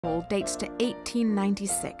Hall dates to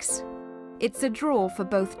 1896. It's a draw for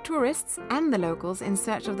both tourists and the locals in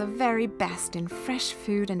search of the very best in fresh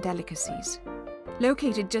food and delicacies.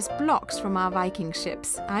 Located just blocks from our Viking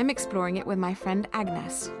ships, I'm exploring it with my friend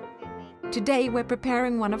Agnes. Today we're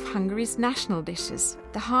preparing one of Hungary's national dishes,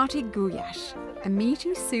 the hearty goulash, a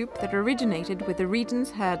meaty soup that originated with the region's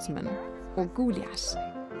herdsmen, or goulash.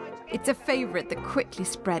 It's a favourite that quickly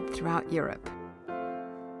spread throughout Europe.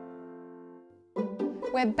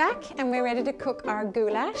 We're back and we're ready to cook our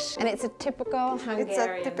goulash, and it's a typical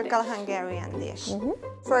Hungarian dish.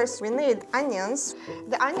 First we need onions.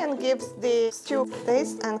 The onion gives the stew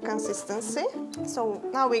taste and consistency. So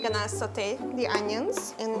now we're gonna saute the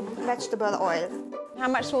onions in vegetable oil. How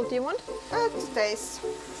much salt do you want? To taste.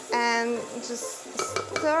 And just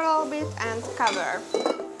stir a little bit and cover.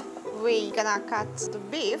 We're gonna cut the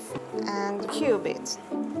beef and cube it.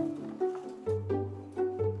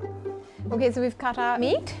 Okay, so we've cut our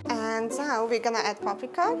meat. And now we're gonna add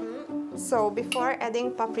paprika. So before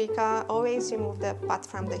adding paprika, always remove the pot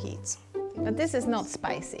from the heat. But this is not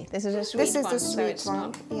spicy. This is a sweet one. This is the sweet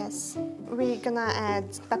one, yes. We're gonna add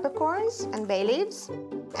peppercorns and bay leaves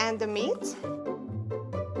and the meat.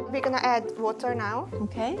 We're gonna add water now.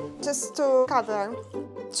 Okay. Just to cover.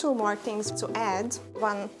 Two more things to add.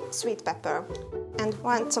 1 sweet pepper and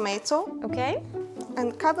 1 tomato. Okay.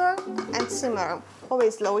 And cover and simmer.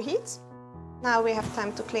 Always low heat. Now we have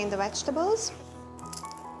time to clean the vegetables.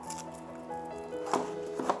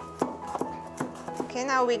 Okay,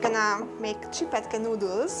 now we're gonna make chipetke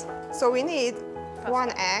noodles. So we need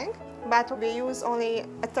 1 egg, but we use only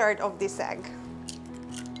 1/3 of this egg.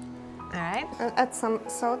 All right. And add some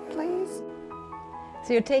salt, please.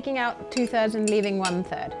 So you're taking out 2/3 and leaving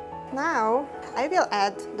 1/3. Now I will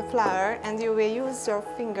add the flour and you will use your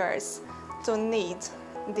fingers to knead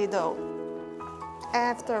the dough.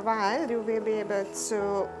 After a while, you will be able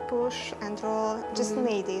to push and roll, just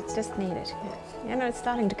knead it. Just knead it. You know, it's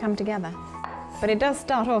starting to come together. But it does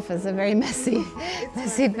start off as a very messy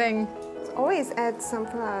thing. Always add some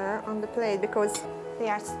flour on the plate because they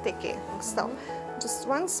are sticky. So just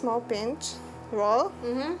 1 small pinch, roll,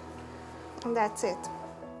 and that's it.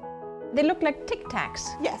 They look like Tic Tacs.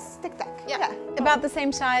 Yes, Tic Tac. Yeah. About the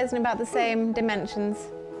same size and about the same dimensions.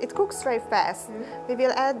 It cooks very fast. We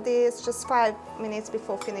will add this just 5 minutes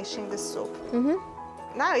before finishing the soup.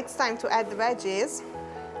 Now it's time to add the veggies.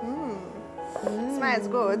 Smells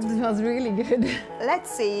good. It smells really good. Let's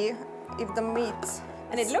see if the meat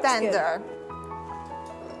is looks tender.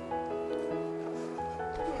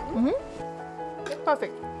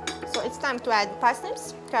 Perfect. So it's time to add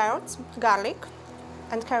parsnips, carrots, garlic,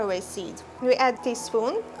 and caraway seed. We add a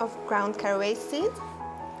teaspoon of ground caraway seed.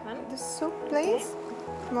 The soup, please.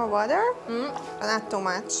 More water, but not too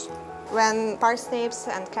much. When parsnips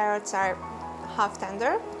and carrots are half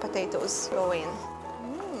tender, potatoes go in.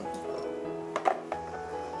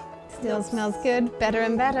 Still smells good, better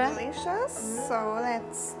and better. Delicious. So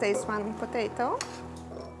let's taste 1 potato.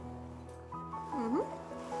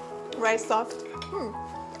 Very soft.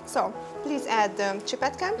 So please add the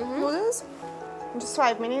chipetke noodles. Just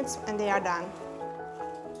 5 minutes and they are done.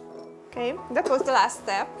 Okay, that was the last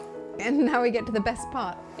step. And now we get to the best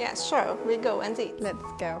part. Yeah, sure, we go and eat. Let's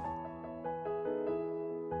go.